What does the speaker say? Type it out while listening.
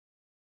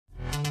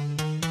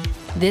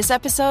This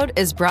episode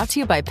is brought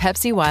to you by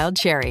Pepsi Wild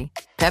Cherry.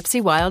 Pepsi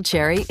Wild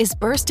Cherry is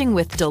bursting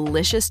with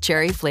delicious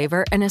cherry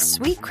flavor and a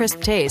sweet,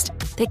 crisp taste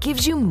that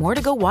gives you more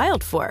to go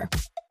wild for.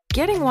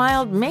 Getting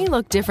wild may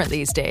look different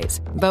these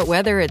days, but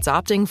whether it's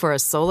opting for a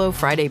solo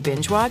Friday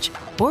binge watch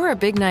or a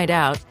big night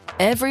out,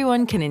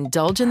 everyone can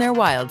indulge in their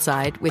wild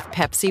side with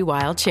Pepsi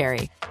Wild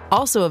Cherry.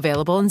 Also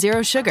available in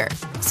Zero Sugar.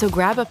 So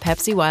grab a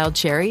Pepsi Wild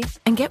Cherry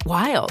and get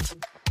wild.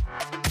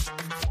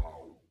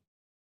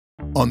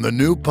 On the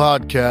new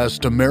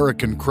podcast,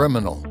 American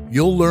Criminal,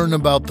 you'll learn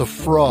about the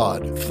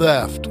fraud,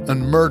 theft,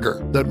 and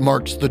murder that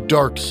marks the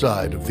dark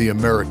side of the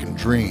American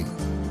dream.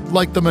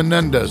 Like the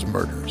Menendez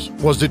murders,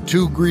 was it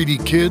two greedy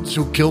kids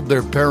who killed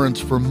their parents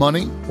for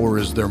money, or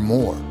is there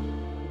more?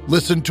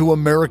 Listen to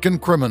American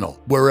Criminal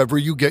wherever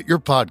you get your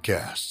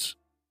podcasts.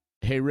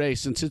 Hey, Ray,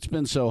 since it's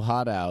been so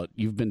hot out,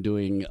 you've been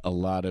doing a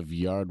lot of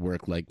yard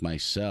work like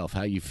myself.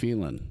 How you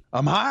feeling?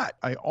 I'm hot.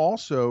 I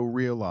also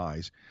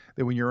realize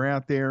that when you're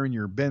out there and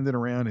you're bending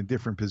around in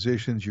different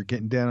positions, you're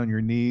getting down on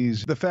your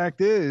knees. The fact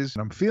is,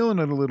 I'm feeling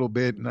it a little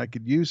bit, and I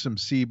could use some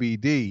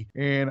CBD.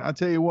 And I'll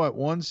tell you what,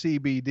 One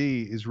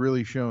CBD is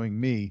really showing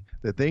me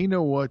that they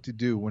know what to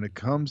do when it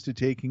comes to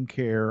taking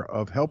care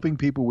of helping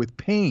people with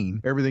pain,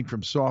 everything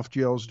from soft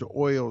gels to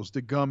oils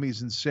to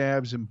gummies and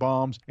salves and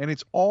balms. And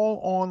it's all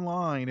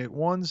online at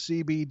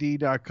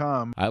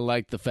onecbd.com. I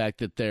like the fact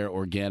that they're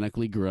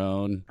organically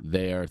grown.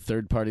 They are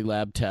third-party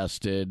lab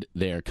tested.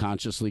 They are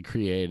consciously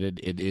created.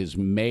 It is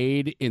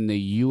made in the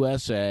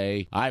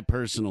USA. I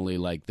personally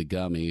like the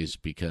gummies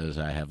because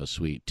I have a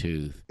sweet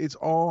tooth. It's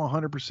all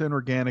 100%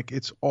 organic.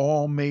 It's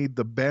all made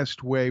the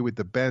best way with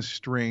the best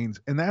strains.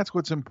 And that's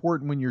what's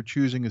important when you're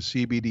choosing a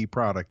CBD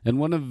product. And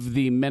one of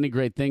the many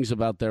great things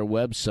about their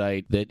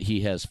website that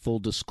he has full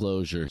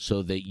disclosure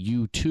so that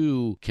you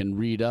too can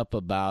read up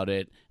about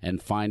it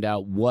and find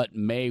out what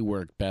may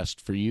work best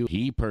for you.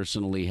 He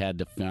personally had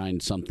to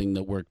find something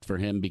that worked for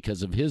him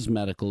because of his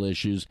medical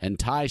issues, and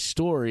Ty's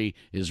story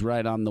is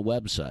right on the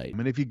website.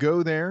 And if you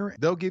go there,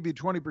 they'll give you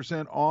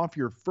 20% off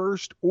your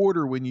first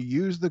order when you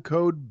use the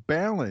code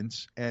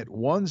BALANCE at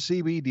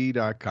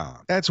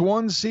onecbd.com. That's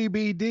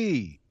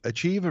OneCBD.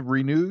 Achieve a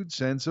renewed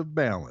sense of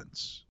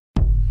balance.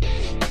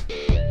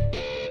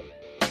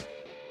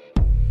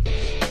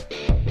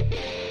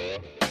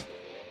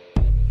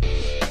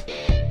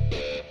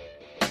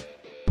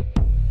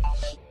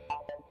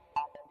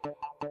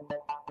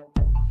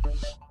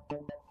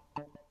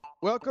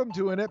 Welcome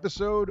to an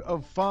episode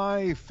of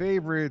 5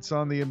 Favorites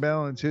on the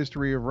Imbalanced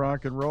History of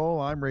Rock and Roll.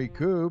 I'm Ray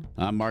Koob.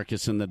 I'm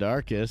Marcus in the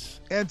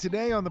Darkest. And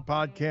today on the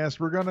podcast,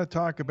 we're going to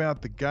talk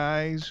about the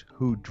guys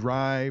who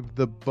drive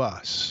the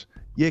bus.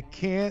 You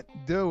can't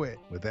do it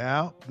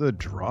without the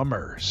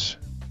drummers.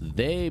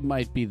 They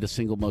might be the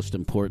single most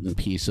important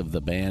piece of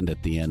the band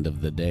at the end of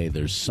the day.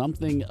 There's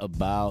something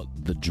about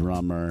the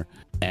drummer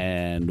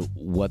and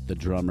what the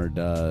drummer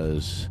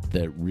does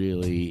that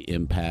really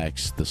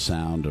impacts the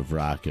sound of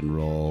rock and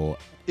roll.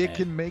 It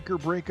can make or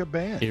break a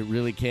band. It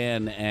really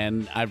can.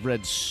 And I've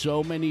read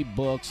so many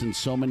books and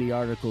so many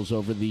articles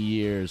over the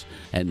years,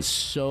 and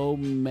so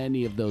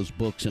many of those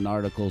books and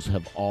articles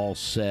have all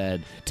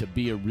said to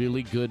be a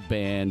really good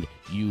band,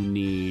 you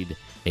need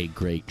a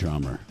great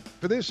drummer.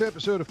 For this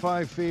episode of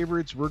 5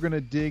 Favorites, we're going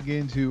to dig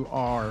into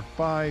our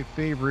 5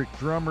 favorite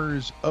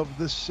drummers of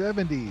the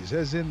 70s,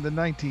 as in the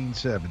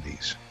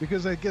 1970s.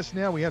 Because I guess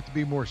now we have to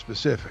be more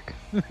specific.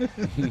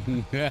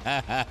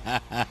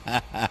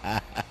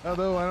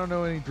 Although I don't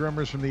know any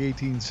drummers from the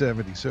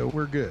 1870s, so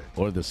we're good.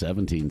 Or the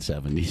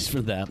 1770s, for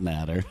that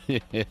matter.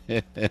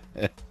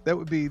 That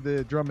would be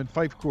the drum and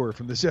fife corps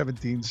from the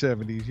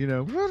 1770s, you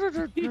know.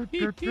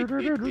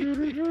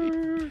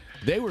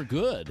 They were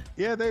good.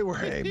 Yeah, they were.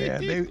 Hey,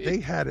 man, they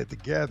had it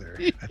together.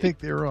 I think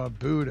they were on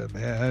Buddha,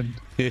 man.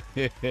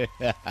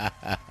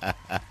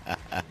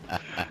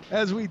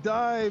 As we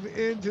dive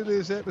into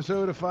this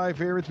episode of 5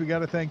 Favorites, we got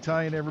to thank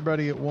Ty and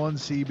everybody at One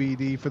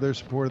CBD for their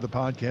support of the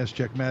podcast.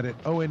 Check them out at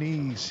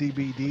onecbd.com.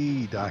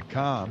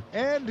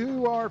 And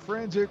to our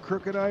friends at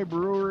Crooked Eye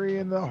Brewery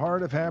in the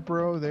heart of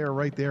Hapro. They are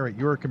right there at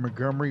York and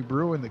Montgomery,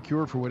 brewing the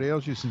cure for what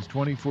ails you since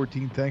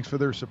 2014. Thanks for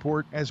their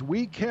support. As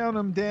we count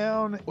them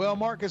down, well,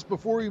 Marcus,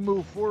 before we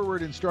move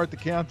forward and start the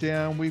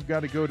countdown, we've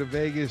got to go to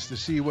Vegas to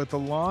see what the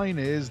line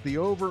is, the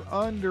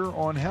over-under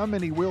on how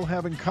many we'll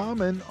have in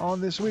common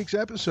on this week's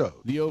episode.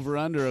 The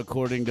over-under,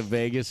 according to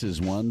Vegas, is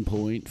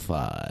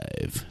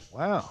 1.5.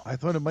 Wow, I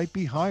thought it might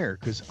be higher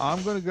because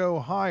I'm going to go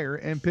higher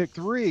and pick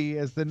 3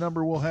 as the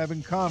number we'll have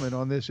in common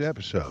on this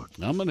episode.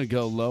 I'm going to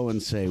go low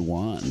and say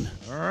 1.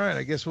 All right,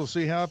 I guess we'll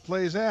see how it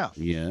plays out.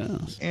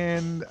 Yes.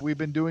 And we've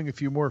been doing a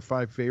few more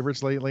 5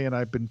 Favorites lately, and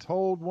I've been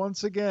told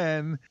once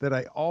again that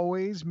I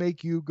always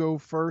make you go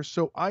first,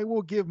 so I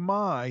will give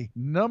my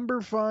number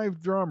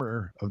 5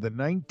 drummer of the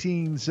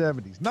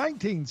 1970s.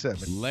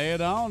 1970s. Lay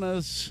it on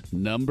us.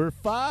 Number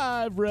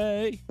 5,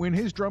 Ray. When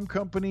his drum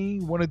company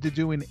wanted to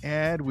do an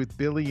ad with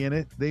Billy in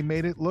it, they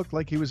made it look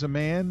like he was a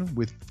man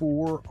with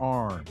 4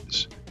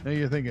 arms. Now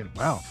you're thinking,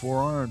 wow, 4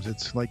 arms.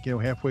 It's like,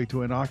 halfway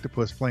to an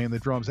octopus playing the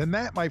drums. And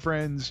that, my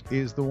friends,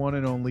 is the one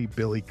and only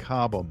Billy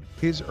Cobham.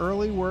 His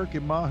early work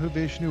in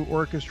Mahavishnu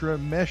Orchestra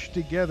meshed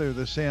together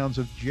the sounds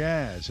of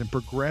jazz and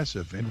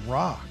progressive and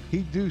rock.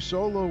 He'd do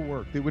solo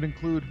work that would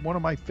include one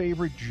of my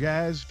favorite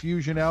jazz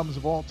fusion albums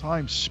of all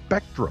time,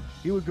 Spectrum.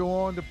 He would go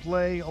on to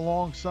play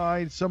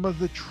alongside some of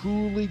the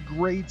truly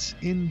greats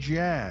in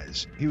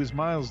jazz. He was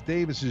Miles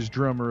Davis's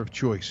drummer of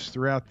choice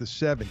throughout the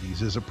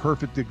 70s as a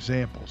perfect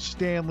example.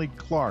 Stanley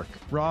Clarke,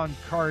 Ron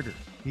Carter.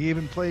 He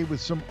even played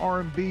with some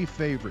R&B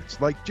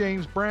favorites like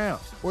James Brown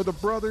or the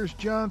Brothers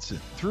Johnson.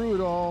 Through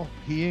it all,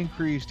 he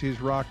increased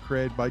his rock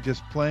cred by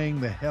just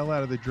playing the hell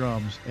out of the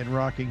drums and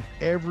rocking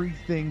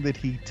everything that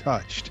he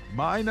touched.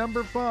 My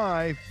number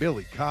 5,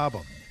 Billy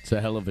Cobham. It's a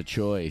hell of a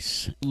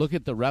choice. Look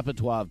at the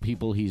repertoire of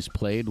people he's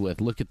played with.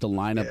 Look at the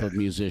lineup of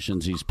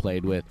musicians he's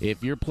played with.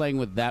 If you're playing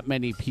with that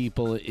many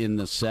people in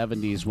the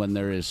 70s when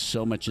there is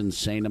so much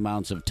insane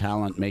amounts of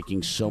talent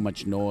making so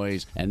much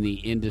noise and the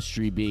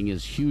industry being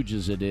as huge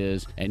as it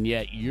is, and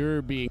yet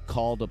you're being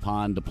called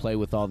upon to play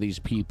with all these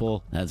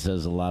people, that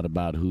says a lot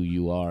about who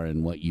you are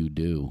and what you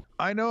do.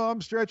 I know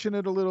I'm stretching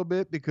it a little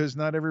bit because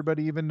not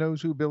everybody even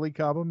knows who Billy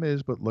Cobham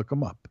is, but look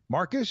him up.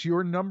 Marcus,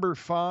 your number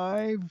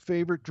 5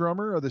 favorite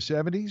drummer of the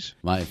 70s?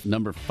 My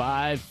number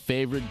 5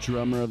 favorite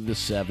drummer of the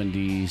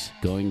 70s,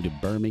 going to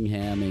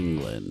Birmingham,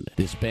 England.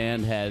 This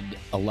band had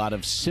a lot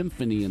of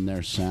symphony in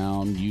their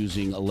sound,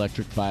 using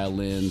electric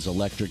violins,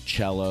 electric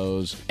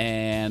cellos,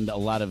 and a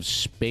lot of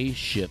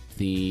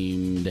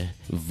spaceship-themed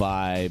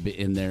vibe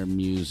in their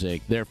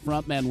music. Their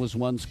frontman was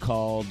once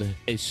called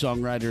a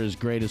songwriter as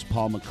great as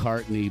Paul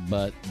McCartney,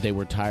 but they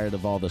were tired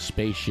of all the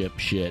spaceship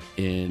shit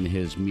in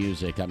his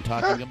music. I'm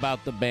talking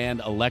about the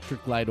band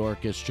Electric Light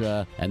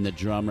Orchestra, and the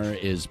drummer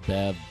is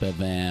Bev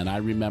Bevan. I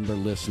remember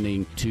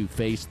listening to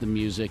Face the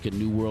Music, a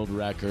New World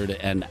Record,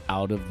 and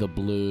Out of the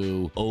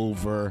Blue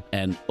over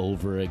and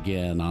over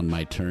again on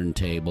my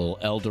turntable.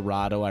 El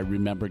Dorado, I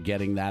remember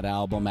getting that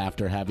album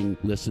after having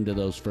listened to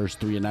those first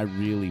 3, and I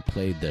really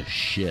played the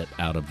shit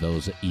out of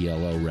those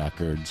ELO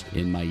records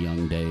in my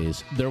young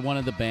days. They're one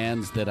of the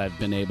bands that I've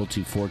been able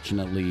to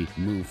fortunately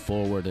move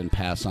forward and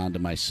pass on to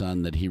my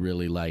son that he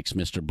really likes.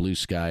 Mr. Blue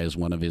Sky is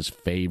one of his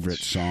favorite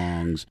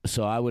songs.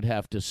 So I would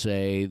have to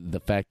say the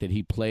fact that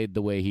he played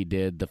the way he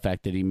did, the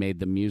fact that he made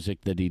the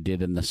music that he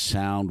did, and the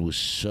sound was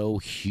so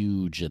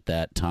huge at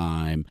that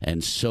time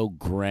and so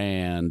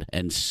grand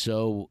and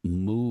so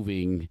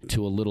moving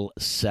to a little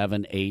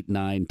 7, 8,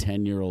 9,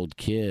 10-year-old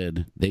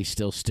kid, they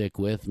still stick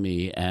with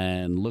me.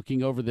 And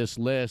looking over this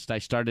list, I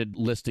started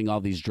listing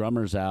all these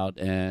drummers out,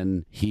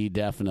 and he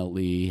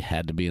definitely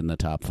had to be in the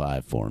top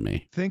 5 for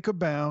me. Think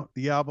about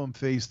the album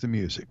Face the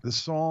Music, the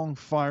song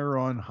Fire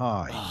on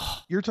High.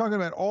 You're talking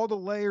about all the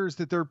layers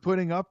that they're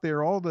putting up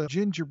there, all the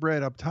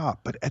gingerbread up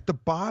top. But at the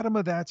bottom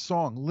of that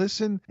song,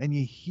 listen and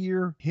you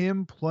hear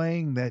him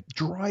playing that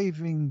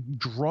driving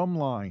drum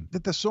line,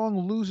 that the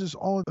song loses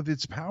all of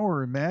its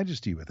power and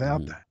majesty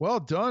without that. Well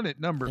done at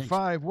number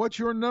 5. What's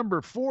your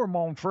number 4,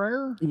 mon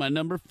frere? My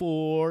number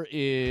 4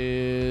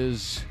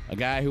 is a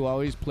guy who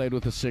always played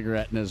with a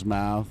cigarette in his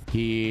mouth.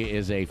 He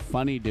is a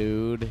funny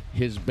dude.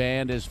 His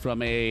band is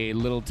from a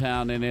little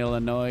town in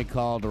Illinois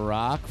called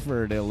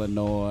Rockford,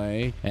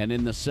 Illinois. And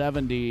in the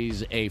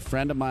 70s, a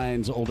friend of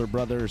mine's older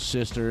brother or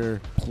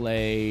sister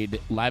played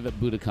live at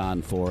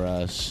Budokan for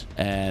us.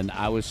 And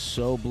I was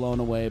so blown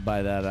away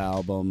by that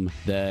album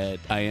that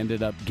I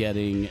ended up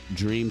getting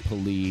Dream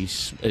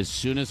Police as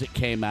soon as it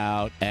came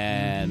out.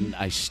 And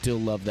I still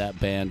love that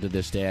band to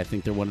this day. I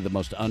think they're one of the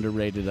most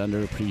underrated,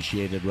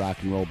 underappreciated rock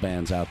and roll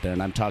bands out there.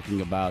 And I'm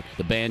talking about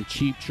the band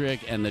Cheap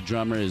Trick, and the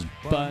drummer is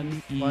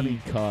Bun E.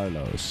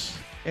 Carlos.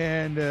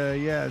 And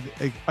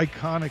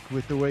iconic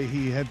with the way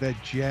he had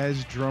that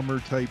jazz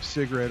drummer type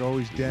cigarette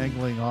always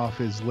dangling off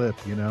his lip,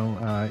 even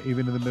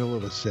in the middle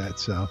of a set.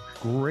 So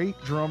great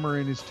drummer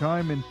in his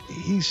time. And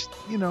he's,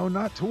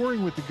 not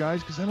touring with the guys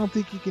because I don't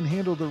think he can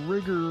handle the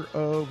rigor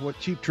of what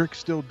Cheap Trick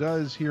still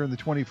does here in the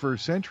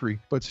 21st century.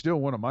 But still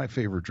one of my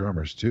favorite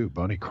drummers too,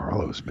 Bunny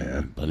Carlos,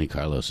 man. Bunny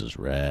Carlos is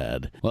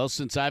rad. Well,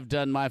 since I've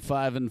done my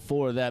 5 and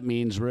 4, that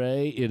means,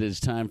 Ray, it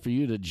is time for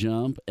you to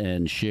jump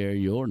and share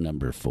your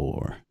number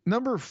 4.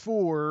 Number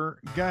 4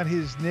 got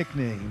his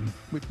nickname,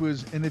 which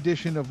was an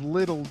addition of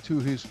Little to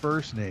his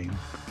first name,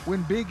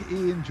 when Big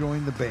Ian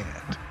joined the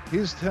band.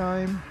 His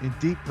time in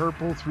Deep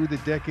Purple through the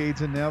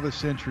decades and now the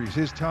centuries.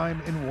 His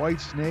time in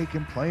Whitesnake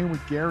and playing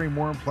with Gary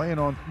Moore and playing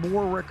on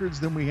more records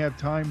than we have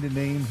time to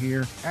name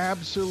here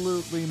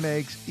absolutely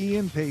makes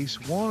Ian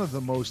Paice one of the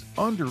most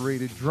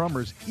underrated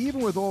drummers. Even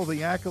with all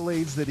the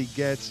accolades that he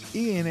gets,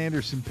 Ian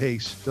Anderson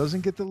Paice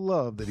doesn't get the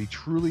love that he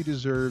truly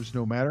deserves,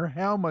 no matter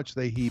how much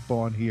they heap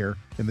on here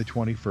in the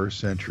 21st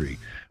century.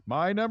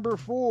 My number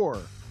 4,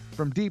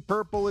 from Deep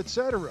Purple,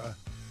 etc.,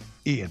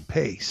 Ian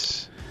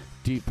Paice.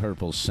 Deep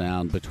Purple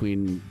sound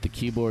between the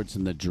keyboards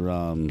and the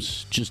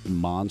drums, just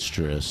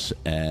monstrous.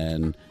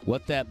 And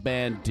what that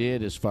band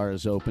did as far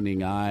as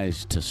opening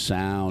eyes to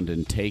sound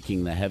and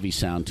taking the heavy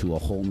sound to a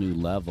whole new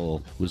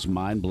level was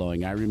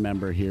mind-blowing. I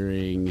remember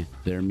hearing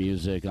their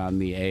music on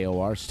the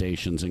AOR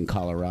stations in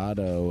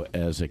Colorado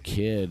as a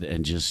kid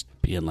and just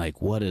being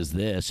like, what is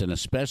this? And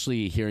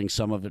especially hearing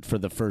some of it for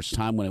the first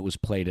time when it was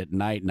played at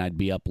night, and I'd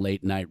be up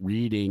late night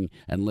reading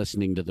and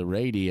listening to the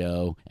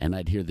radio, and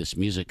I'd hear this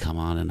music come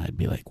on, and I'd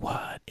be like,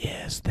 what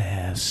is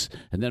this?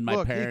 And then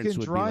my parents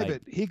would drive be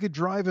like, he could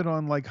drive it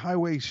on like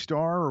Highway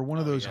Star or one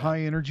of those high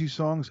energy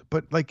songs,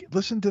 but like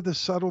listen to the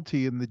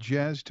subtlety and the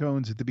jazz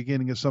tones at the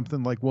beginning of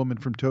something like Woman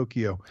from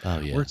Tokyo,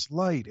 where it's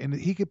light, and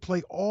he could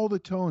play all the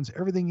tones,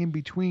 everything in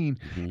between,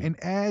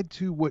 and add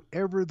to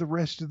whatever the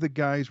rest of the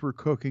guys were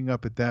cooking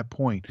up at that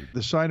point.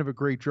 The sign of a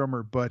great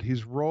drummer, but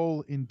his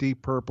role in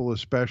Deep Purple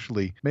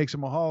especially makes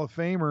him a Hall of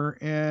Famer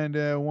and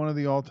one of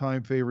the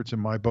all-time favorites in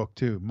my book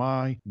too.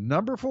 My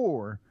number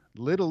 4,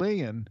 Little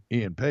Ian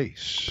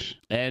Pace.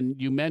 And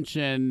you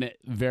mentioned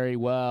very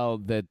well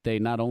that they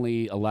not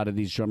only, a lot of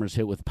these drummers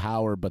hit with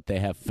power, but they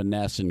have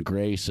finesse and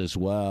grace as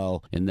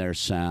well in their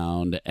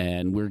sound.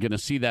 And we're going to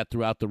see that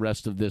throughout the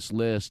rest of this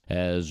list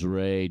as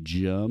Ray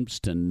jumps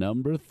to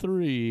number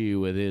 3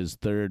 with his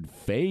third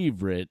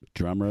favorite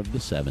drummer of the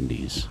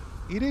 70s.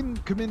 He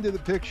didn't come into the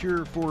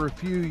picture for a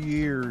few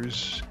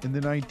years in the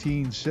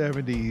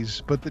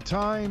 1970s, but the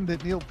time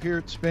that Neil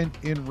Peart spent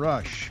in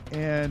Rush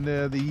and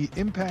the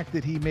impact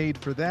that he made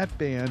for that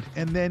band,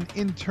 and then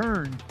in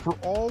turn for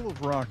all of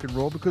rock and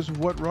roll because of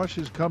what Rush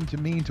has come to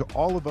mean to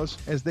all of us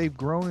as they've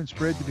grown and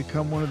spread to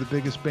become one of the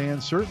biggest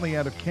bands, certainly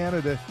out of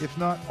Canada, if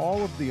not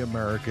all of the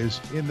Americas,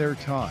 in their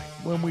time.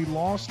 When we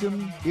lost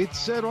him, it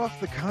set off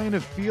the kind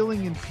of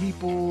feeling in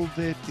people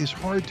that is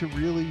hard to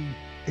really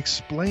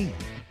explain.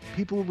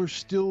 People were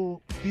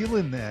still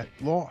feeling that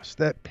loss,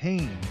 that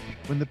pain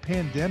when the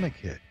pandemic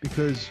hit,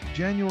 because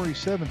January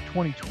 7th,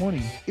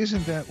 2020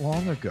 isn't that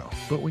long ago.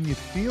 But when you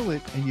feel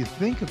it and you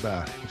think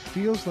about it, it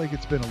feels like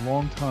it's been a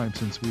long time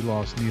since we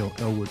lost Neil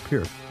Elwood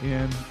Peart.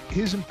 And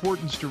his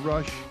importance to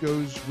Rush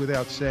goes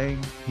without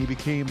saying. He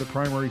became the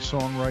primary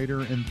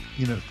songwriter and,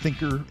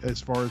 thinker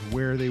as far as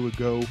where they would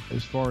go,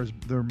 as far as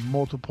their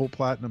multiple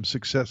platinum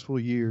successful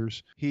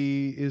years.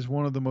 He is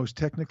one of the most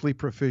technically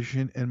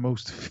proficient and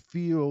most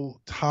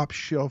top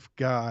shelf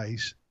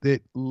guys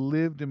that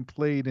lived and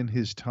played in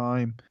his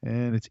time,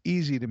 and it's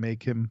easy to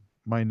make him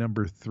my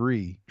number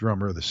 3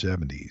 drummer of the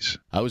 70s.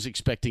 I was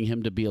expecting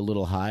him to be a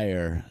little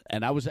higher,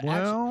 and I was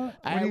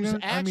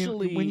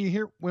actually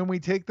when we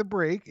take the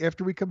break,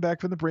 after we come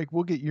back from the break,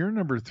 we'll get your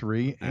number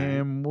 3,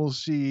 and we'll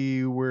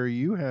see where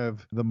you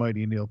have the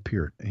mighty Neil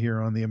Peart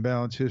here on the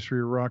Imbalanced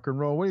History of Rock and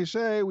Roll. What do you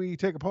say we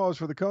take a pause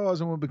for the cause,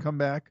 and when we come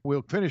back,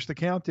 we'll finish the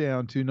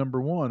countdown to number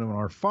 1 on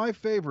our 5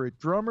 favorite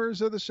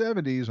drummers of the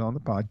 70s on the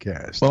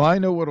podcast. Well, I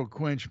know what'll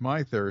quench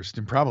my thirst,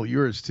 and probably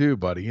yours too,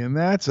 buddy, and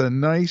that's a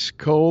nice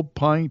cold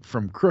pint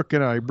from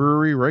Crooked Eye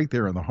Brewery right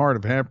there in the heart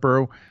of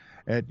Hatboro.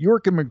 At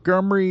York and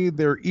Montgomery,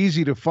 they're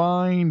easy to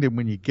find, and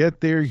when you get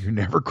there, you're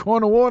never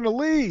going to want to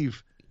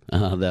leave.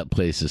 Oh, that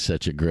place is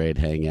such a great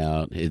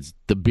hangout.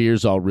 The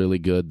beer's all really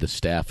good. The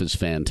staff is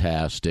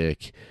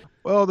fantastic.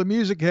 Well, the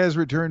music has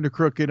returned to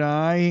Crooked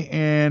Eye,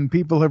 and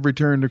people have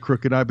returned to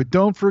Crooked Eye, but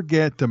don't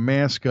forget to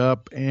mask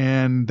up,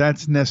 and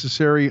that's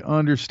necessary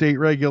under state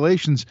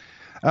regulations.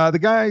 The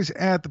guys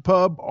at the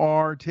pub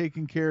are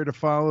taking care to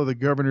follow the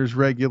governor's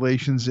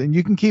regulations, and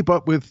you can keep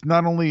up with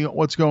not only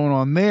what's going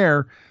on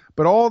there,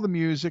 but all the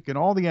music and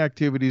all the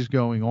activities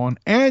going on.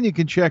 And you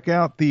can check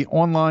out the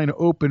online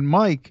open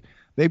mic.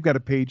 They've got a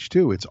page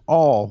too. It's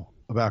all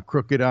about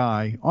Crooked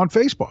Eye on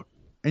Facebook,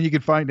 and you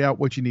can find out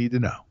what you need to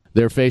know.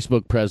 Their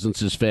Facebook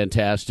presence is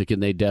fantastic,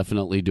 and they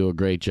definitely do a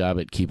great job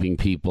at keeping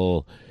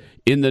people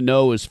in the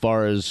know as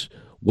far as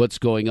what's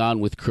going on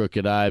with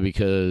Crooked Eye,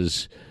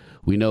 because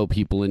we know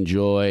people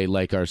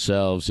like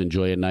ourselves,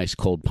 enjoy a nice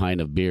cold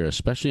pint of beer,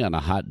 especially on a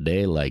hot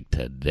day like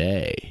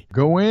today.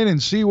 Go in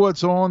and see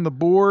what's on the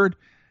board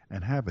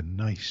and have a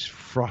nice,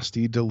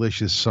 frosty,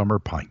 delicious summer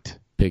pint.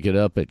 Pick it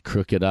up at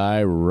Crooked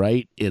Eye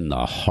right in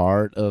the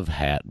heart of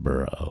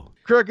Hatboro.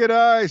 Crooked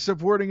Eye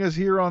supporting us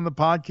here on the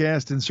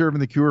podcast and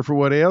serving the cure for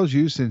what ails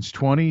you since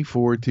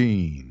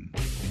 2014.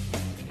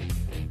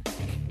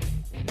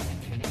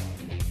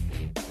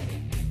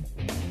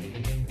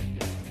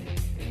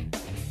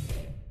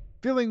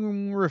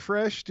 Feeling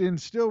refreshed, and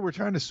still we're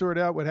trying to sort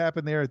out what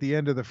happened there at the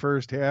end of the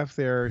first half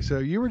there. So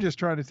you were just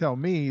trying to tell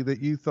me that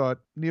you thought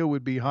Neil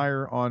would be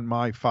higher on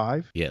my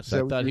 5. Yes,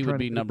 I thought he would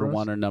be number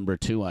 1 or number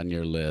 2 on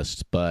your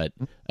list. But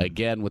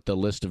again, with the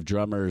list of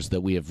drummers that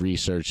we have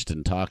researched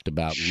and talked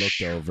about and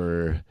looked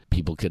over,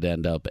 people could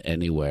end up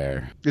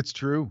anywhere. It's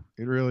true.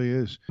 It really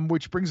is.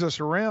 Which brings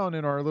us around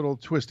in our little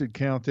twisted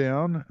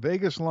countdown.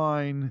 Vegas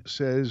line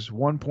says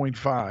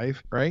 1.5,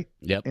 right?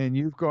 Yep. And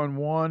you've gone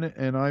 1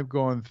 and I've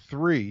gone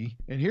 3.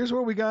 And here's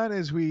what we got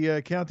as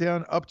we count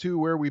down up to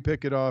where we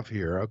pick it off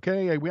here.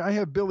 Okay, I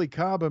have Billy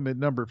Cobham at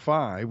number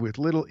 5 with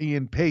Little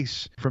Ian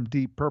Pace from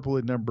Deep Purple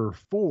at number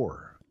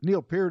 4.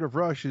 Neil Peart of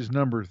Rush is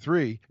number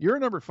 3. Your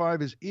number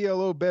 5 is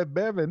ELO Bev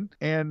Bevan.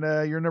 And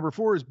your number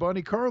 4 is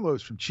Bonnie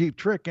Carlos from Cheap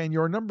Trick. And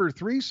your number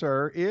 3,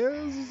 sir,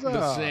 is...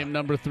 the same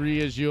number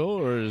 3 as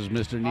yours,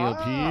 Mr. Neil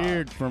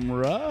Peart from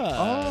Rush.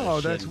 Oh,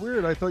 that's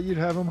weird. I thought you'd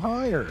have him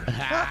higher.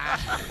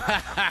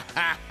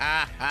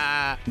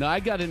 No,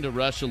 I got into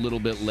Rush a little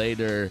bit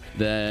later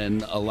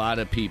than a lot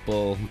of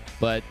people,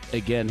 but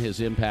again, his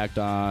impact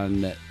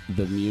on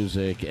the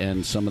music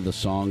and some of the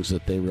songs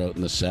that they wrote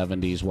in the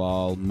 70s,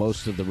 while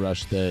most of the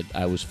Rush that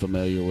I was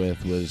familiar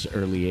with was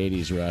early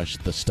 80s Rush,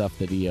 the stuff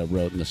that he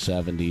wrote in the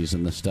 70s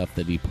and the stuff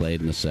that he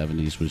played in the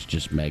 70s was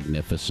just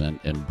magnificent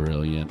and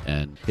brilliant,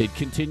 and it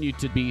continued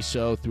to be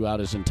so throughout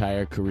his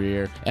entire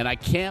career. And I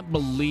can't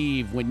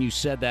believe when you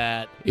said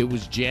that it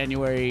was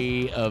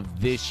January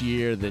of this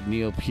year that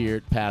Neil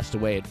Peart passed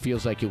away. It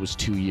feels like it was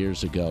 2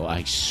 years ago.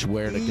 I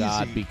swear to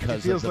God,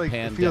 because of the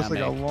pandemic. It feels like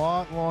a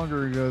lot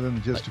longer ago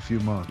than just a few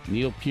months.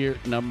 Neil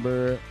Peart,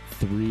 number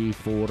 3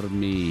 for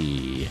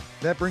me.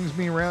 That brings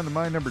me around to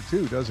my number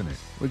 2, doesn't it?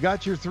 We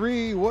got your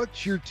 3.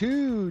 What's your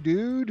 2,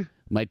 dude?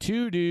 My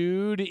 2,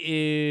 dude,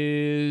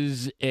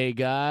 is a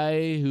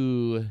guy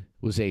who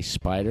was a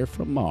spider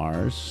from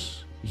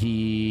Mars.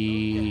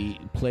 He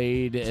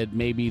played at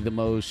maybe the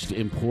most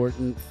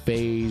important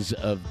phase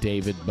of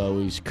David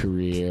Bowie's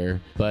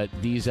career, but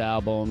these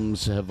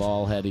albums have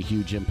all had a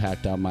huge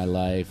impact on my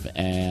life,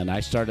 and I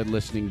started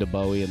listening to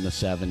Bowie in the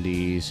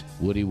 70s,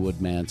 Woody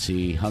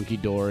Woodmansey, Hunky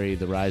Dory,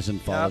 The Rise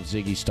and Fall of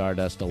Ziggy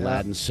Stardust,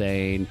 Aladdin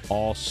Sane,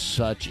 all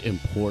such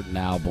important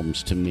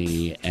albums to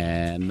me,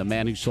 and The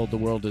Man Who Sold the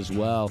World as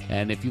well.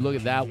 And if you look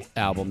at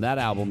that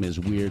album is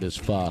weird as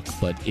fuck,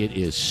 but it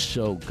is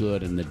so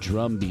good, and the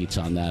drum beats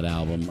on that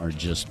album are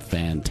just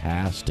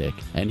fantastic.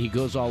 And he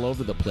goes all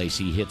over the place.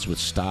 He hits with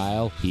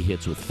style, he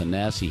hits with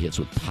finesse, he hits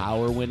with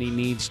power when he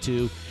needs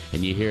to,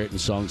 and you hear it in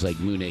songs like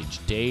Moon Age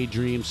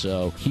Daydream.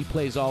 So he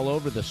plays all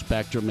over the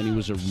spectrum, and he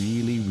was a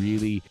really,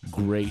 really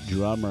great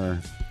drummer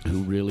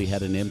who really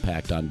had an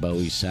impact on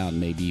Bowie's sound,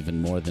 maybe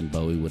even more than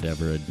Bowie would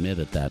ever admit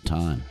at that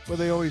time. Well,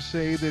 they always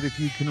say that if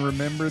you can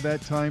remember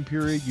that time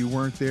period, you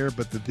weren't there,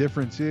 but the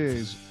difference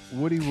is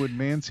Woody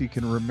Woodmansey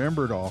can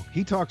remember it all.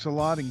 He talks a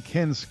lot in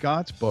Ken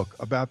Scott's book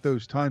about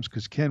those times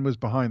because Ken was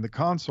behind the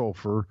console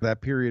for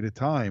that period of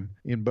time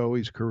in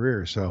Bowie's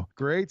career. So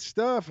great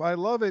stuff. I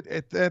love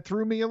it. That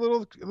threw me a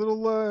little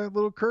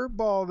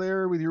curveball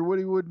there with your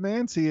Woody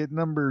Woodmansey at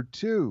number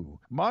 2.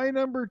 My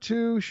number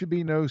 2 should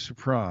be no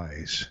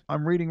surprise.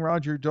 I'm reading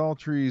Roger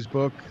Daltrey's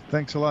book,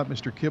 Thanks a Lot,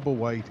 Mr.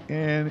 Kibblewhite,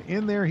 and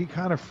in there he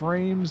kind of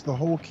frames the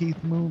whole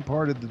Keith Moon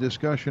part of the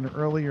discussion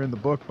earlier in the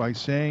book by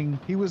saying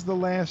he was the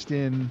last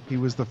in, he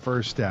was the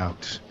first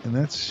out. And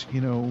that's,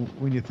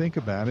 when you think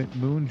about it,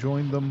 Moon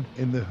joined them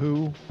in The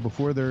Who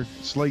before their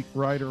slight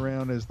ride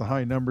around as the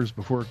High Numbers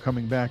before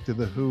coming back to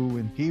The Who,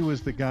 and he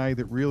was the guy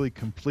that really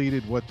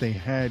completed what they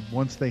had.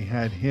 Once they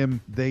had him,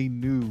 they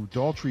knew.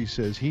 Daltrey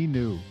says he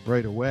knew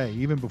right away,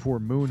 even before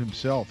Moon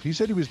himself. He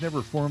said he was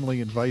never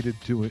formally invited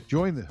to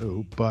join The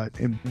Who, but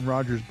in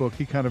Roger's book,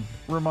 he kind of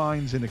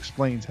reminds and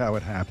explains how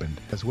it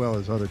happened, as well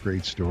as other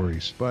great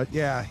stories. But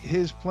yeah,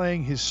 his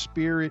playing, his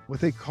spirit,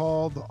 what they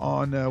called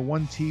on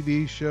one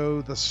TV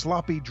show, the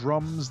sloppy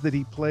drums that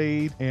he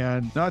played,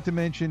 and not to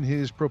mention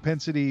his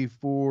propensity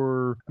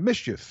for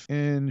mischief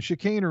and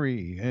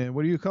chicanery and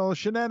what do you call it?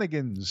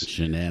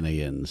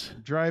 Shenanigans.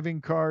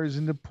 Driving cars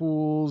into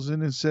pools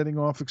and setting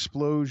off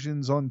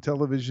explosions on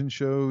television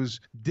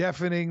shows,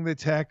 deafening the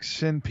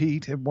Tex and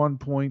Pete at one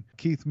point.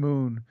 Keith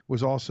Moon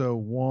was also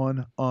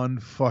one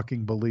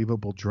unfucking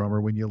believable drummer.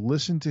 When you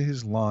listen to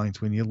his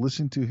lines, when you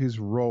listen to his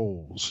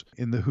roles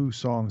in the Who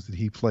songs that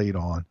he played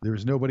on,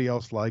 there's nobody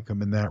else like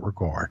him in that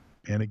regard.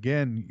 And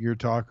again, you're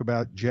talking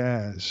about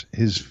jazz,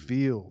 his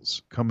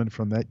feels coming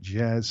from that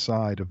jazz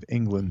side of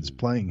England's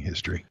playing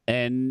history.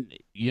 And,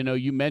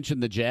 you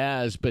mentioned the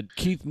jazz, but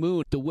Keith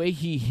Moon, the way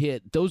he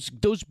hit, those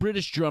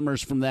British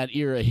drummers from that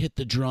era hit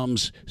the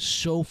drums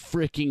so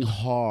freaking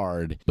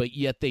hard, but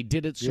yet they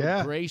did it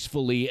so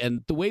gracefully.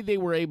 And the way they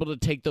were able to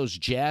take those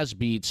jazz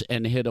beats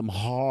and hit them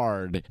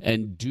hard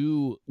and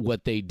do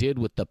what they did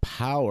with the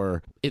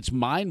power, it's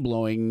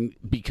mind-blowing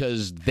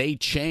because they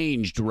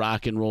changed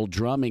rock and roll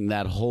drumming,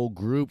 that whole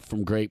group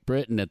from Great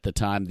Britain at the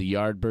time, the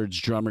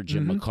Yardbirds drummer,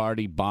 Jim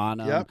McCarty,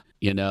 Bonham,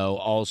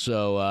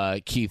 also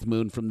Keith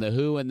Moon from The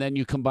Who, and then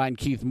you combine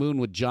Keith Moon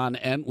with John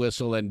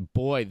Entwistle, and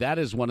boy, that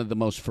is one of the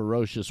most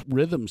ferocious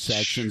rhythm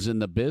sections in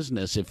the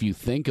business, if you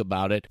think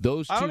about it.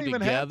 Those two together... I don't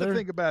even have to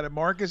think about it,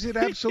 Marcus. It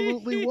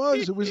absolutely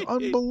was. It was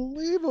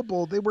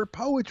unbelievable. They were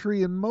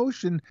poetry in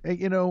motion at,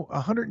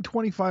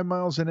 125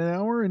 miles an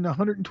hour and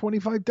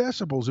 125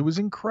 decibels. It was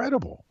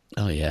incredible.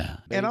 Oh, yeah.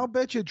 And I'll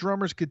bet you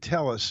drummers could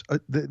tell us,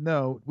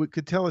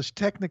 could tell us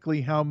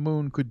technically how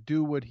Moon could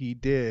do what he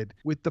did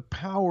with the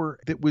power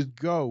that was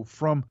would go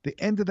from the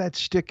end of that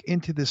stick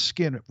into the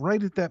skin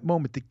right at that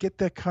moment to get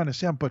that kind of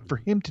sound. But for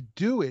him to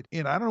do it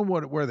in, I don't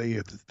know where they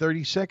at,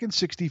 32nd,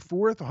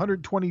 64th,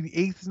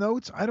 128th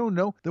notes, I don't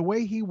know. The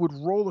way he would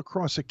roll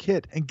across a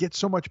kit and get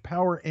so much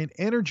power and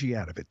energy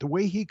out of it, the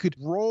way he could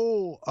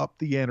roll up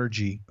the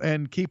energy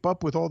and keep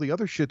up with all the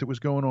other shit that was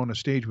going on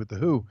stage with the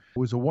Who,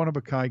 was a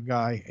one-of-a-kind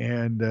guy.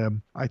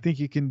 And I think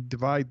you can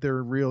divide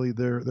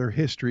their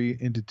history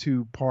into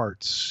two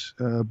parts,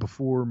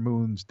 before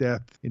Moon's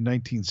death in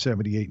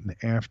 1978 and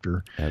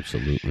after.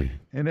 Absolutely.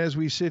 And as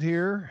we sit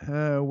here,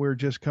 we're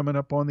just coming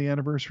up on the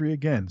anniversary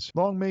again.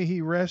 Long may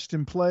he rest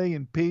and play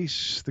in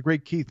peace, the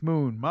great Keith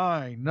Moon,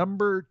 my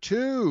number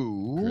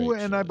 2.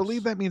 Great and I choice.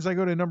 believe that means I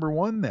go to number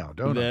 1 now,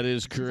 don't I? That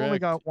is We've only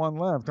correct. got one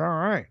left. All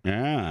right.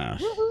 Yeah.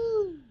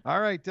 All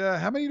right.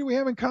 How many do we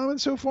have in common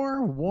so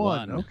far?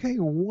 One. Okay,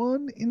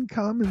 one in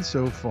common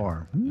so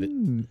far.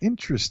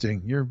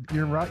 Interesting. Your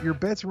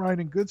bet's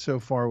riding good so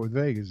far with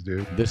Vegas,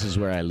 dude. This is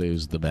where I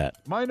lose the bet.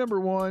 My number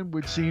 1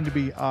 would seem to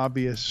be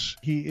obvious.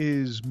 He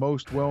is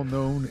most well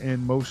known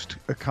and most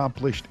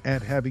accomplished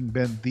at having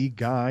been the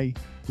guy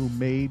who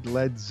made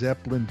Led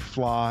Zeppelin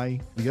fly.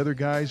 The other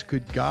guys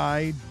could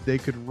guide, they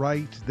could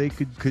write, they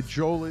could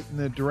cajole it in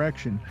the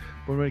direction.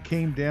 But when it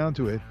came down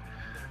to it,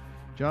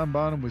 John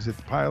Bonham was at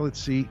the pilot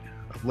seat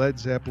of Led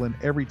Zeppelin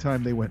every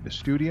time they went in the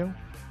studio,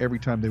 every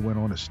time they went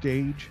on a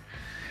stage.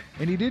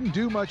 And he didn't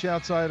do much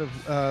outside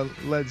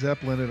of Led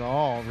Zeppelin at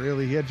all,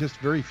 really. He had just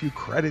very few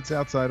credits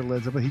outside of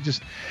Led Zeppelin.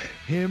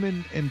 Him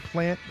and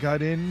Plant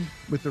got in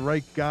with the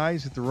right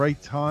guys at the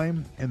right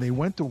time, and they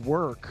went to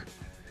work.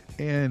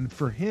 And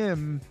for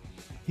him,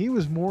 he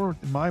was more,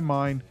 in my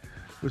mind,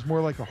 was more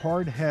like a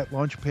hard hat,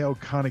 lunch pail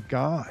kind of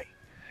guy.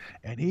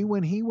 And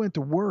when he went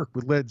to work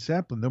with Led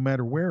Zeppelin, no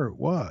matter where it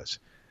was,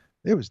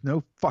 there was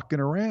no fucking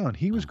around.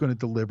 He was going to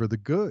deliver the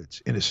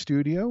goods in a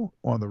studio,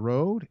 on the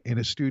road, in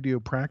a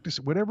studio practice,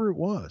 whatever it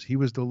was, he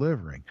was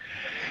delivering.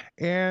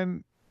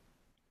 And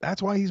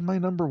that's why he's my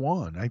number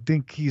 1. I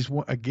think he's,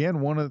 again,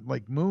 one of,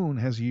 like Moon,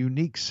 has a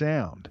unique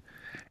sound.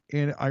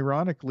 And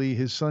ironically,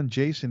 his son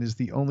Jason is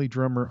the only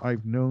drummer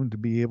I've known to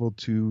be able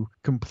to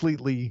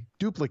completely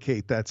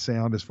duplicate that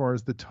sound as far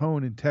as the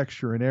tone and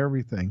texture and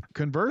everything.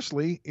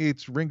 Conversely,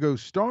 it's Ringo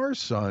Starr's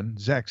son,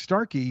 Zach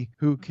Starkey,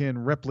 who can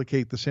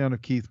replicate the sound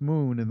of Keith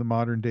Moon in the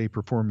modern day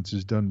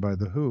performances done by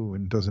The Who,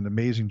 and does an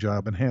amazing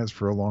job and has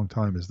for a long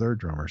time as their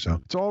drummer. So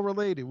it's all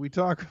related. We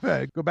talk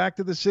about it. Go back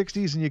to the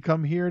 60s and you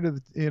come here to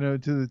the,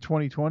 to the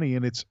 2020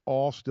 and it's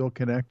all still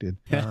connected.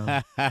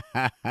 That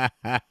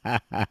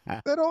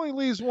only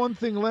leaves one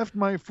thing left,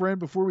 my friend,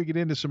 before we get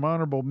into some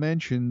honorable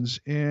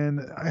mentions. And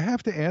I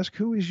have to ask,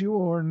 who is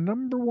your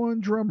number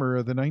 1 drummer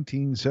of the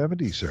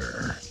 1970s,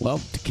 sir? Well,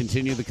 to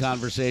continue the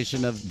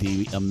conversation of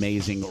the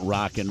amazing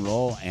rock and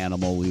roll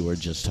animal we were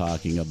just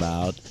talking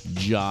about,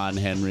 John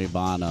Henry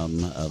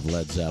Bonham of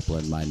Led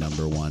Zeppelin, my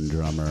number 1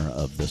 drummer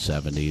of the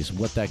 70s.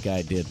 What that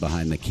guy did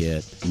behind the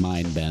kit,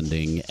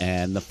 mind-bending.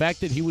 And the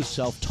fact that he was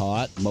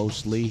self-taught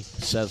mostly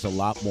says a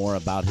lot more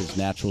about his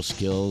natural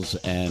skills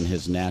and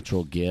his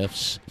natural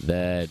gifts,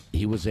 that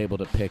he was able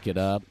to pick it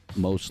up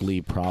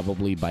mostly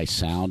probably by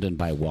sound and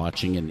by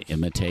watching and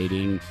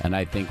imitating. And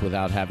I think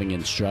without having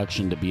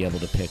instruction to be able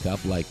to pick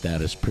up like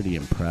that is pretty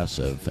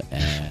impressive.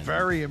 And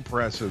very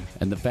impressive.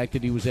 And the fact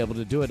that he was able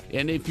to do it.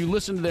 And if you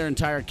listen to their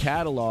entire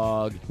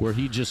catalog, where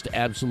he just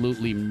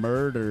absolutely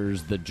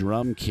murders the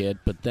drum kit,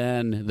 but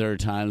then there are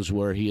times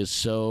where he is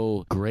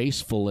so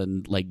graceful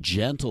and like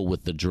gentle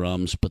with the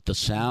drums, but the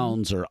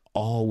sounds are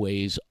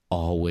always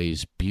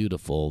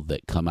beautiful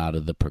that come out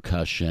of the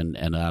percussion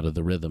and out of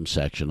the rhythm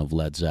section of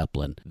Led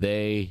Zeppelin.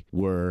 They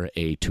were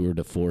a tour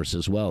de force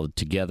as well.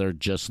 Together,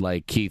 just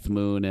like Keith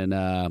Moon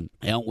and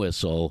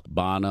Entwistle,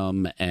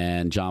 Bonham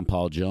and John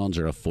Paul Jones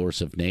are a force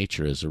of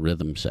nature as a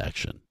rhythm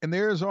section. And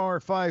there's our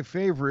 5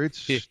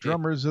 favorites,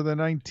 drummers of the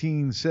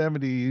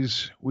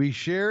 1970s. We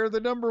share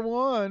the number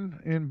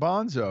 1 in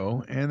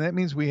Bonzo, and that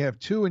means we have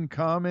 2 in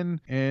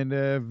common, and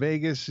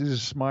Vegas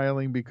is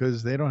smiling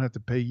because they don't have to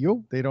pay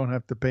you, they don't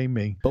have to pay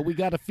me. But we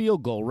got a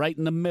field goal right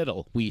in the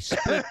middle. We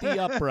split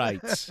the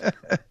uprights.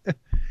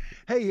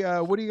 Hey,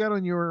 what do you got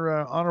on your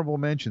honorable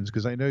mentions?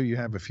 Because I know you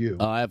have a few.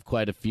 I have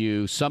quite a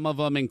few. Some of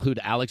them include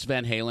Alex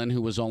Van Halen,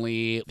 who was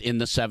only in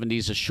the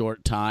 70s a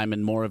short time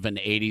and more of an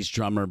 80s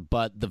drummer,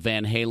 but the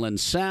Van Halen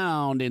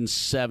sound in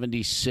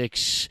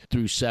 76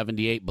 through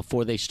 78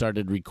 before they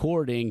started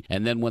recording,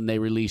 and then when they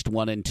released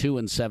 1 and 2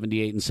 in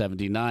 78 and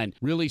 79,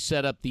 really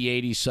set up the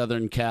 80s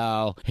Southern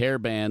Cal hair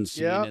band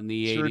scene and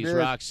the 80s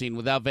rock scene.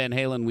 Without Van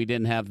Halen, we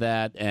didn't have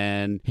that,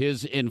 and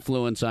his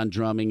influence on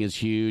drumming is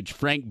huge.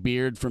 Frank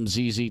Beard from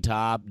ZZ Top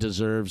Top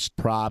deserves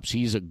props.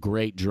 He's a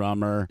great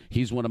drummer.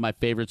 He's one of my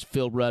favorites.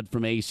 Phil Rudd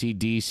from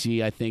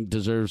AC/DC, I think,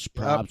 deserves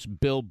props.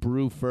 Bill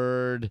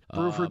Bruford.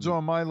 Bruford's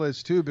on my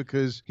list, too,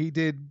 because he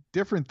did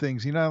different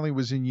things. He not only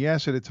was in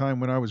Yes at a time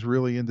when I was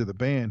really into the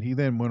band, he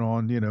then went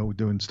on,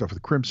 doing stuff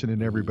with Crimson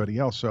and everybody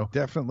else. So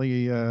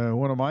definitely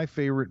one of my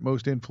favorite,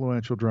 most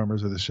influential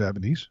drummers of the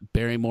 70s.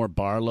 Barrymore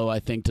Barlow, I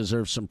think,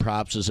 deserves some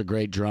props as a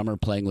great drummer,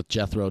 playing with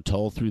Jethro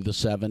Tull through the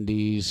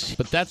 70s.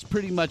 But that's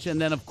pretty much,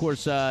 and then, of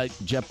course,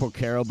 Jeff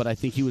Porcaro, but I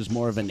think he was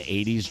more of an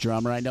 80s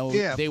drummer. I know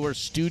they were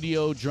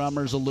studio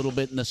drummers a little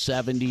bit in the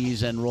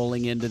 70s and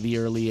rolling into the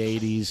early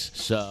 80s.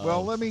 So,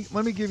 well, let me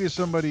give you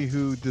somebody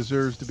who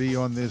deserves to be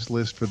on this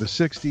list for the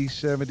 60s,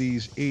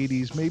 70s,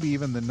 80s, maybe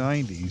even the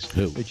 90s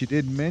that you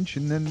didn't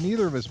mention, and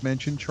neither of us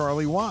mentioned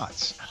Charlie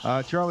Watts.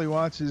 Charlie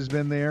Watts has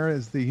been there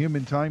as the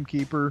human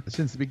timekeeper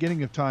since the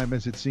beginning of time,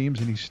 as it seems,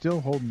 and he's still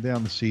holding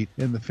down the seat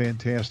in the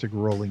fantastic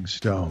Rolling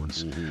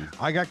Stones.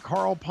 I got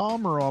Carl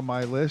Palmer on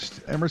my list.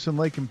 Emerson,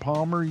 Lake and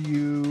Palmer,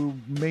 you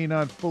may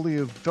not fully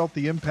have felt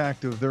the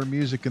impact of their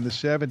music in the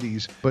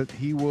 70s, but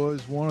he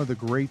was one of the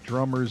great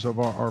drummers of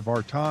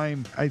our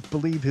time. I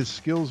believe his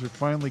skills are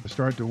finally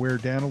starting to wear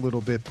down a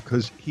little bit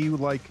because he,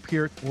 like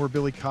Peart or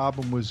Billy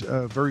Cobham, was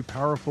a very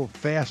powerful,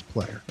 fast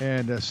player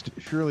and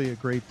surely a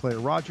great player.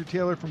 Roger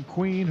Taylor from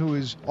Queen, who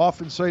is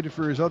often cited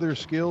for his other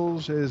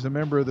skills as a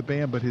member of the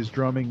band, but his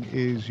drumming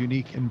is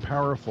unique and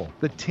powerful.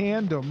 The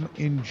tandem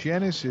in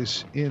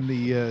Genesis in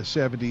the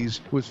 70s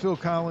was Phil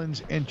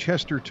Collins and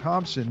Chester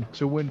Thompson.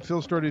 So when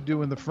Phil started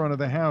doing the front of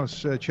the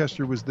house,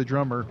 Chester was the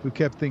drummer who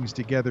kept things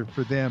together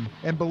for them.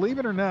 And believe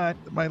it or not,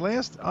 my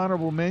last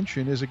honorable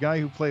mention is a guy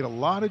who played a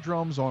lot of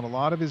drums on a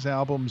lot of his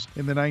albums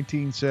in the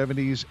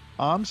 1970s.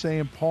 I'm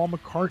saying Paul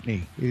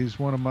McCartney is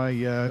one of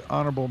my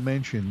honorable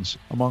mentions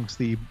amongst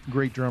the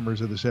great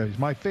drummers of the 70s,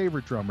 my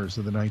favorite drummers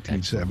of the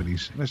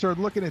 1970s. And I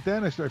started looking at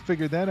that, I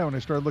figured that out, and I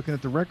started looking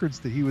at the records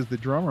that he was the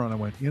drummer on. I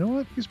went, you know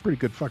what? He's a pretty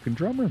good fucking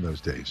drummer in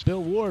those days.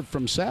 Bill Ward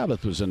from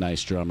Sabbath was a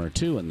nice drummer,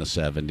 too, in the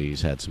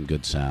 70s, had some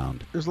good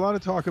sound. There's a lot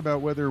of talk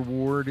about whether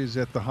Ward is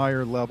at the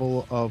higher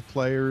level of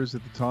players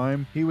at the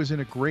time. He was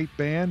in a great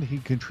band. He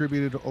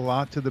contributed a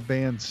lot to the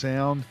band's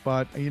sound,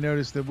 but you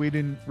notice that we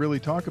didn't really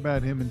talk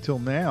about him until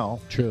now.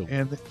 True.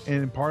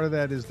 And part of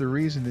that is the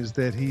reason is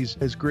that he's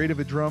as great of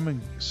a drumming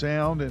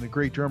sound and a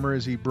great drummer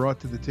as he brought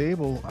to the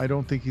table. I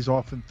don't think he's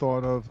often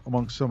thought of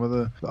amongst some of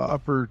the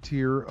upper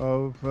tier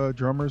of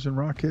drummers in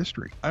rock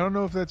history. I don't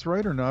know if that's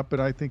right or not, but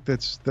I think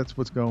that's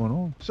what's going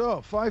on.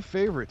 So, 5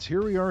 favorites.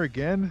 Here we are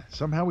again.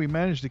 Somehow we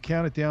managed to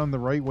count it down the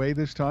right way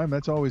this time.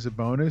 That's always a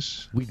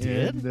bonus. We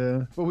did?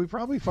 But we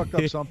probably fucked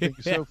up something.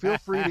 So feel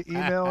free to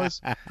email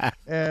us.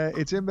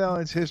 It's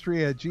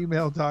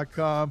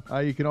imbalancehistory@gmail.com.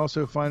 You can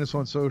also find us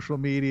on social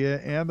media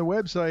and the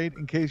website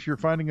in case you're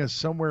finding us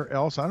somewhere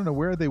else. I don't know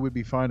where they would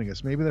be finding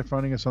us. Maybe they're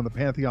finding us on the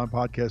Pantheon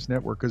Podcast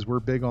Network because we're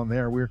big on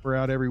there. We're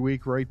out every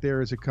week right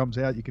there as it comes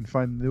out. You can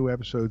find the new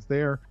episodes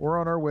there or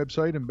on our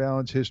website,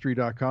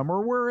 imbalancehistory.com,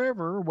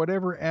 or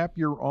whatever app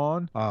you're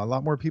on. A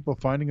lot more people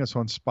finding us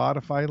on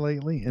Spotify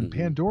lately and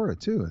Pandora,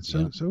 too. It's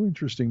so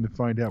interesting to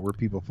find out where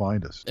people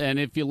find us. And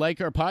if you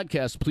like our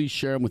podcast, please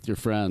share them with your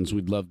friends.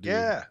 We'd love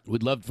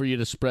for you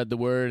to spread the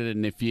word.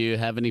 And if you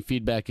have any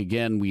feedback,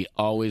 again, we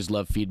always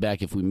love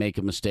feedback. If we make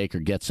a mistake or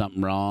get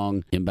something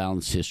wrong,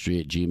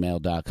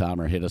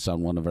 imbalancedhistory@gmail.com, or hit us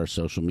on one of our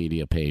social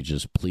media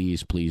pages.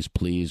 Please, please,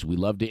 please. We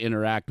love to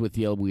interact with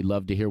you. We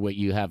love to hear what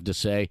you have to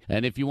say.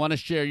 And if you want to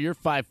share your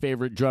 5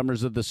 favorite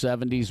drummers of the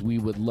 70s, we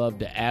would love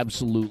to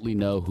absolutely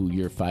know who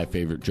your 5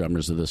 favorite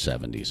drummers of the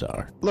 70s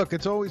are. Look,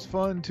 it's always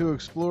fun to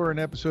explore an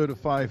episode of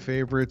 5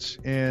 favorites,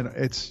 and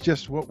it's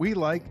just what we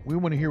like. We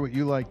want to hear what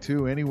you like,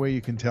 too, any way you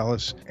can tell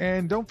us.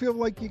 And don't feel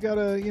like you got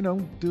to,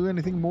 do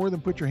anything more than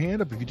put your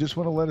hand up. If you just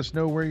want to let us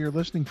know where you're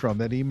listening from,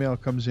 that email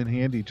comes in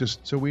handy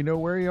just so we know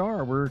where you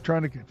are. We're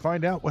trying to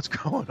find out what's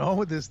going on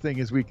with this thing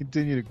as we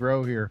continue to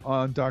grow here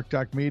on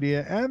Doc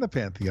Media and the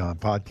Pantheon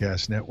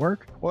Podcast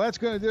Network. Well, that's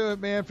going to do it,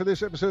 man, for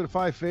this episode of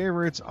 5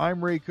 Favorites.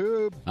 I'm Ray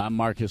Koob. I'm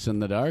Marcus in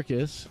the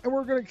Darkest. And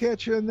we're going to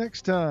catch you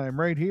next time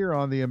right here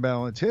on the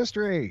Imbalanced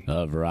History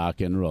of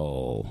Rock and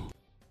Roll.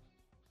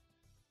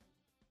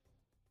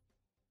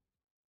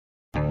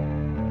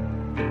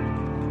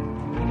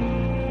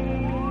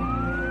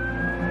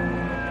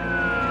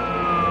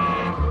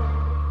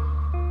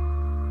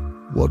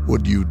 What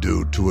would you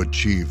do to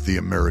achieve the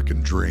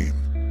American dream?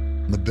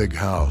 The big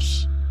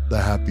house,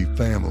 the happy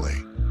family,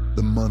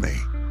 the money.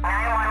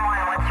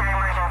 911, what's your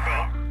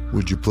emergency?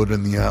 Would you put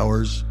in the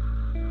hours?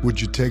 Would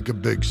you take a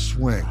big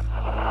swing?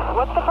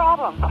 What's the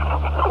problem?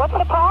 What's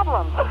the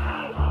problem?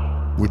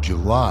 Would you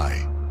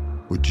lie?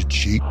 Would you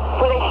cheat?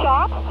 Would they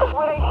shop?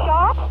 Would they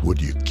shop?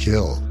 Would you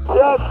kill?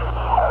 Yes.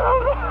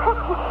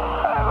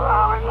 My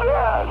mom is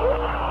dead.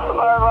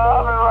 My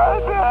mom is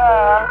right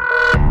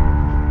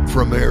there.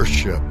 From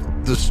Airship,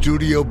 the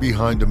studio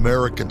behind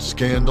American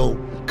Scandal,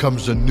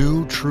 comes a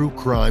new true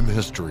crime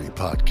history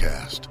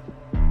podcast.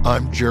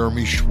 I'm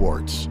Jeremy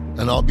Schwartz,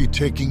 and I'll be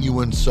taking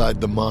you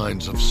inside the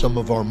minds of some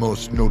of our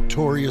most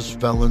notorious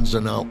felons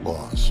and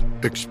outlaws,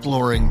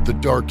 exploring the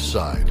dark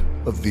side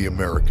of the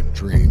American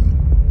dream.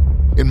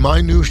 In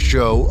my new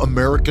show,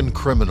 American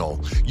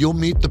Criminal, you'll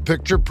meet the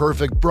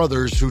picture-perfect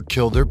brothers who'd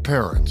kill their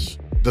parents,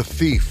 the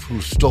thief who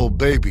stole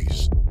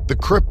babies, the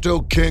crypto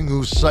king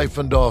who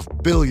siphoned off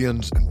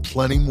billions, and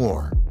plenty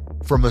more.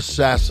 From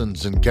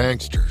assassins and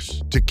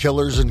gangsters to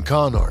killers and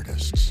con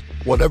artists.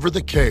 Whatever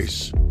the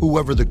case,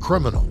 whoever the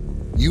criminal,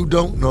 you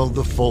don't know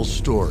the full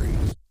story.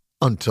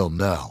 Until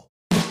now.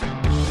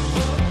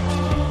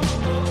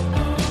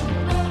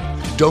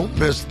 Don't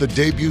miss the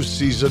debut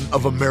season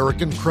of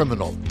American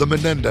Criminal, The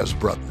Menendez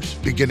Brothers,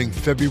 beginning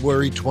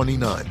February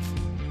 29th.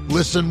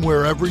 Listen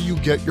wherever you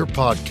get your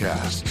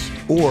podcasts,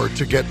 or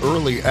to get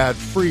early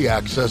ad-free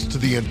access to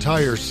the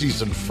entire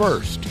season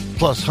first,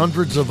 plus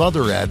hundreds of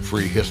other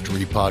ad-free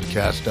history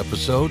podcast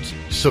episodes,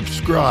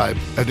 subscribe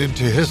at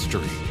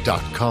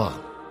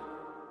IntoHistory.com.